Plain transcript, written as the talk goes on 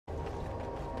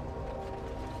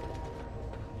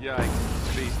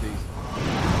Yikes. Beasties.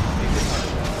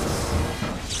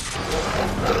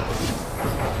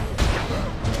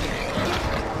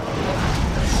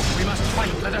 We must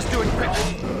fight. Let us do it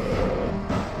quickly.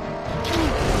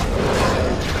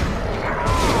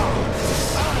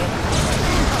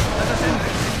 Let us end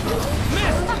this.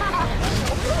 Missed!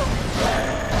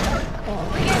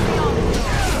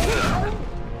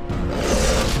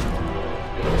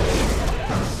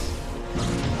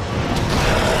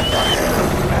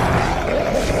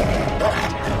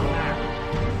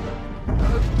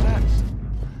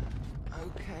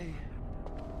 Okay.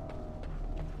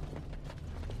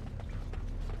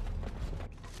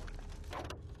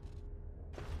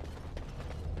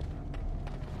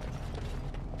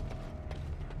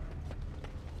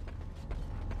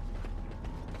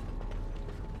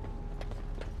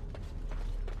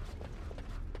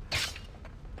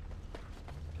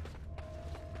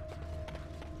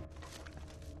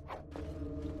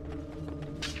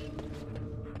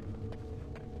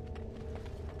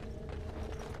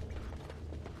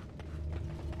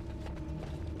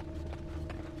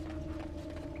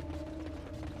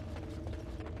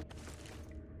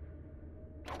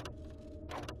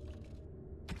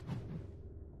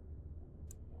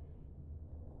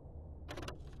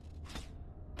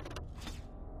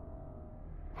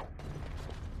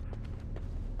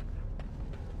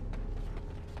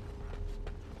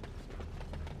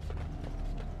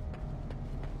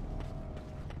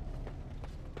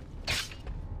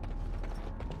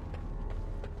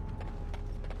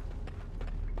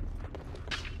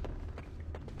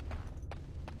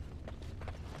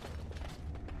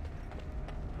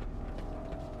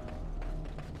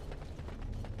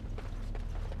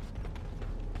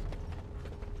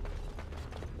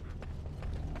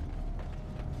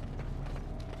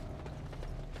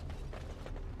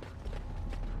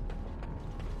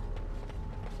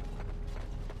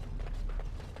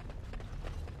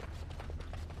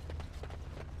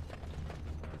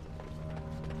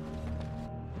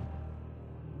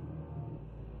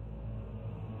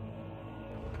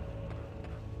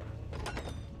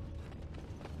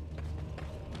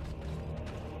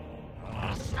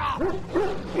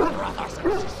 Brothers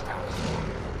and sisters,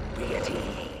 be at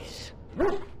ease.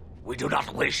 We do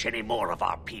not wish any more of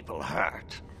our people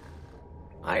hurt.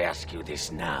 I ask you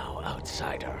this now,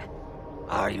 outsider.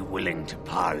 Are you willing to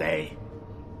parley?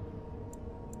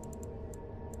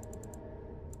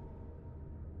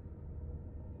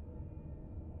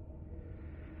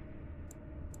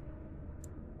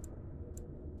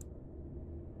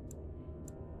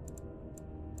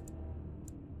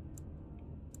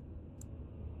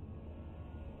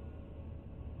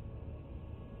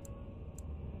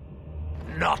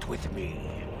 Not with me.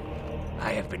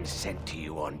 I have been sent to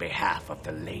you on behalf of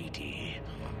the lady.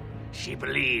 She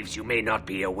believes you may not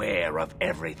be aware of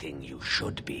everything you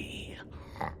should be.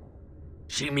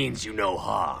 She means you no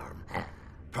harm,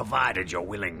 provided your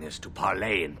willingness to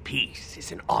parley in peace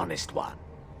is an honest one.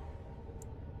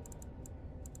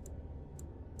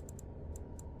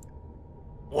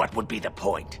 What would be the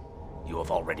point? You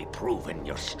have already proven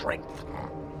your strength.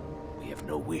 We have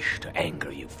no wish to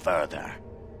anger you further.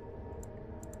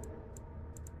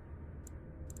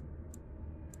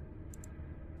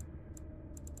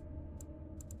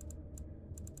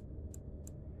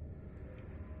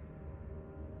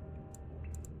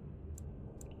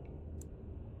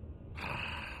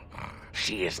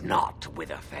 She is not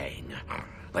Witherfang,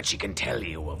 but she can tell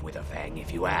you of Witherfang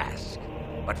if you ask.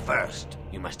 But first,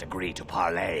 you must agree to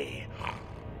parley.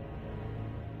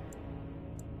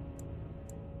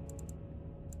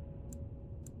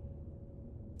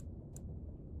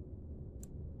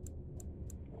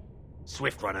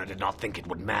 Swiftrunner did not think it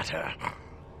would matter.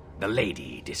 The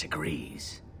lady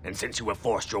disagrees, and since you have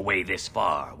forced your way this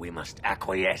far, we must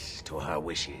acquiesce to her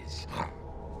wishes.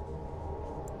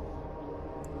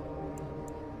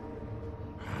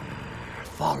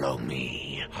 Follow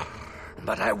me.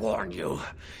 But I warn you,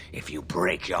 if you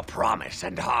break your promise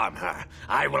and harm her,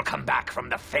 I will come back from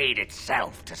the Fade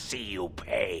itself to see you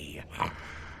pay.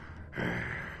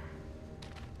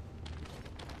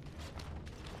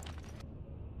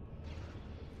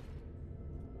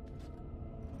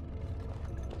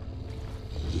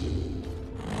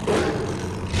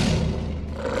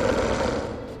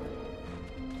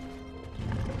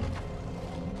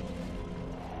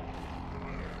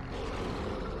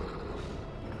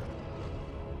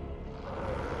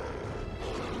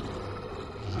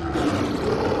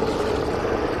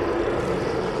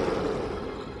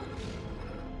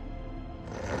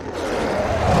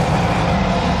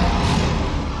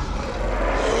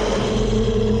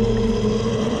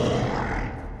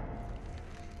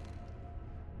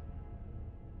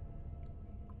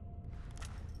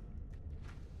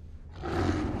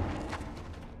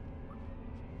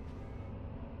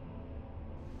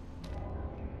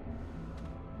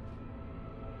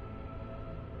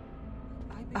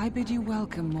 I bid you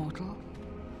welcome, mortal.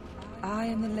 I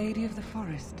am the Lady of the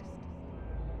Forest.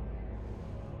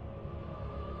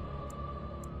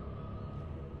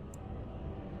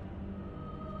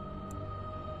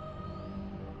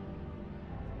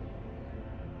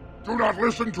 Do not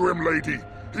listen to him, lady.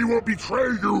 He will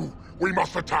betray you. We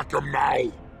must attack him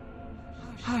now.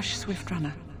 Hush,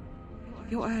 Swiftrunner.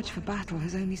 Your urge for battle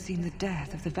has only seen the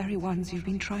death of the very ones you've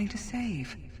been trying to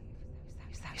save.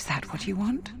 Is that what you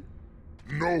want?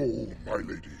 No, my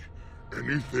lady.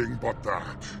 Anything but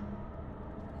that.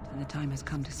 And the time has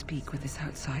come to speak with this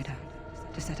outsider,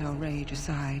 to set our rage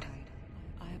aside.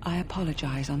 I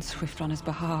apologize on Swiftrunner's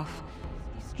behalf.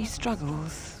 He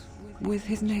struggles with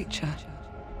his nature.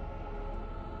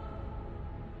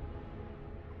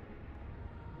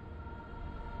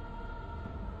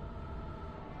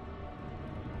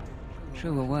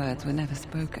 Truer words were never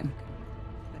spoken.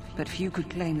 But few could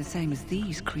claim the same as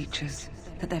these creatures,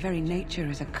 that their very nature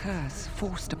is a curse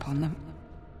forced upon them.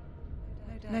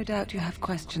 No doubt you have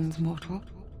questions, mortal.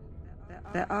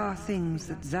 There are things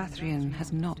that Zathrian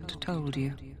has not told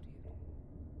you.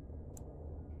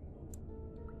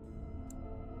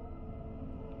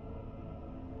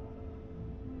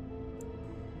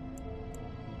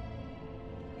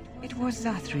 It was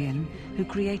Zathrian who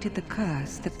created the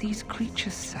curse that these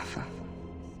creatures suffer.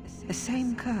 The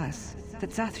same curse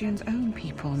that Zathrian's own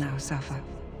people now suffer.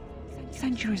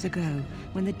 Centuries ago,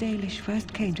 when the Dalish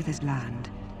first came to this land,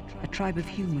 a tribe of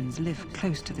humans lived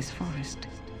close to this forest.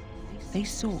 They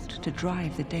sought to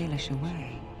drive the Dalish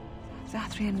away.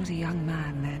 Zathrian was a young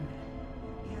man then.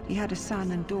 He had a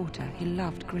son and daughter he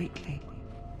loved greatly.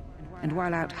 And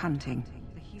while out hunting,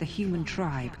 the human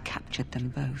tribe captured them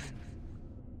both.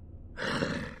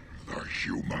 The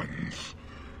humans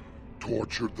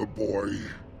tortured the boy,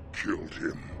 killed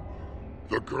him.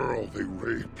 The girl they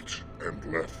raped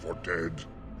and left for dead.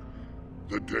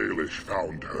 The Dalish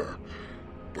found her,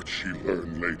 but she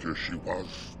learned later she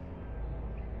was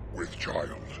with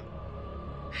child.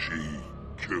 She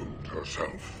killed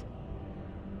herself.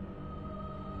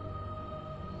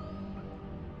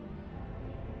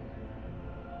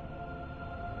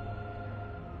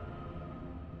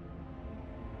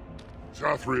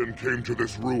 Zathrian came to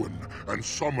this ruin and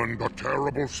summoned a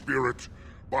terrible spirit,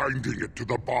 binding it to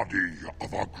the body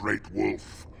of a great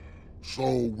wolf. So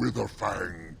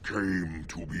Witherfang came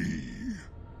to be.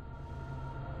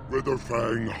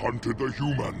 Witherfang hunted the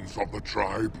humans of the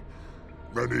tribe.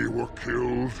 Many were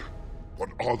killed, but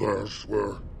others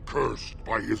were cursed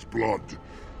by his blood,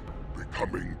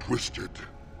 becoming twisted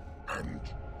and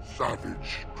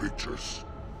savage creatures.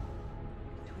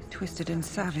 Twisted and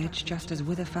savage, just as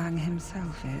Witherfang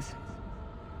himself is.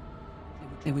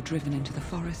 They were driven into the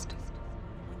forest.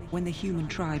 When the human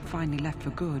tribe finally left for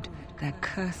good, their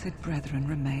cursed brethren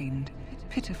remained,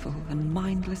 pitiful and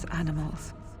mindless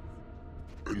animals.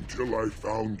 Until I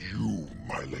found you,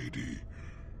 my lady.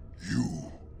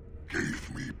 You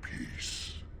gave me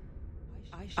peace.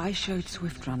 I showed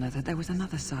Swiftrunner that there was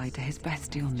another side to his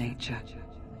bestial nature.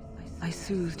 I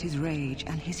soothed his rage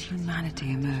and his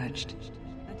humanity emerged.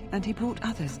 And he brought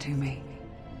others to me.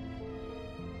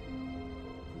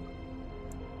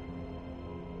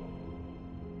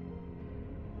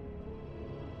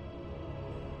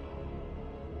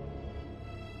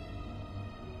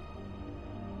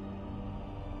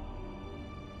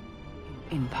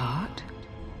 In part,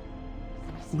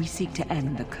 we seek to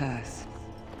end the curse.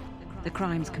 The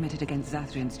crimes committed against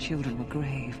Zathrian's children were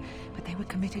grave, but they were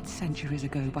committed centuries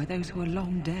ago by those who are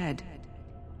long dead.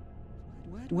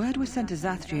 Word was sent to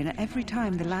Zathrian every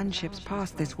time the landships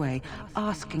passed this way,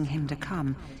 asking him to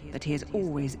come, but he has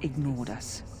always ignored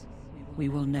us. We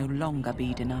will no longer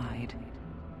be denied.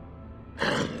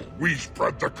 We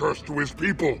spread the curse to his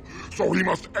people, so he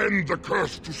must end the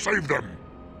curse to save them.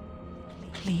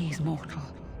 Please, mortal.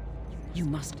 You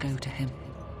must go to him.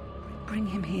 Bring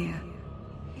him here.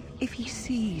 If he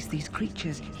sees these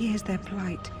creatures, hears their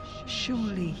plight,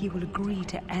 surely he will agree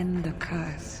to end the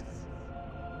curse.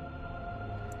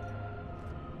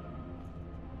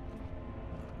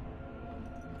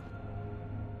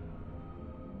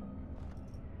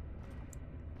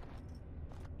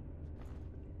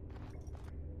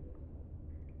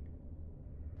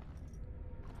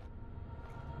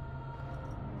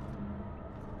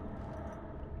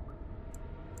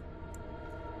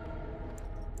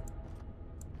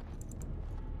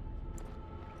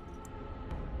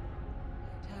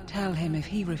 Tell him if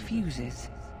he refuses,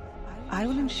 I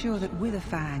will ensure that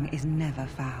Witherfang is never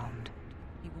found.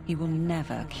 He will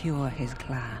never cure his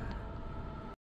clan.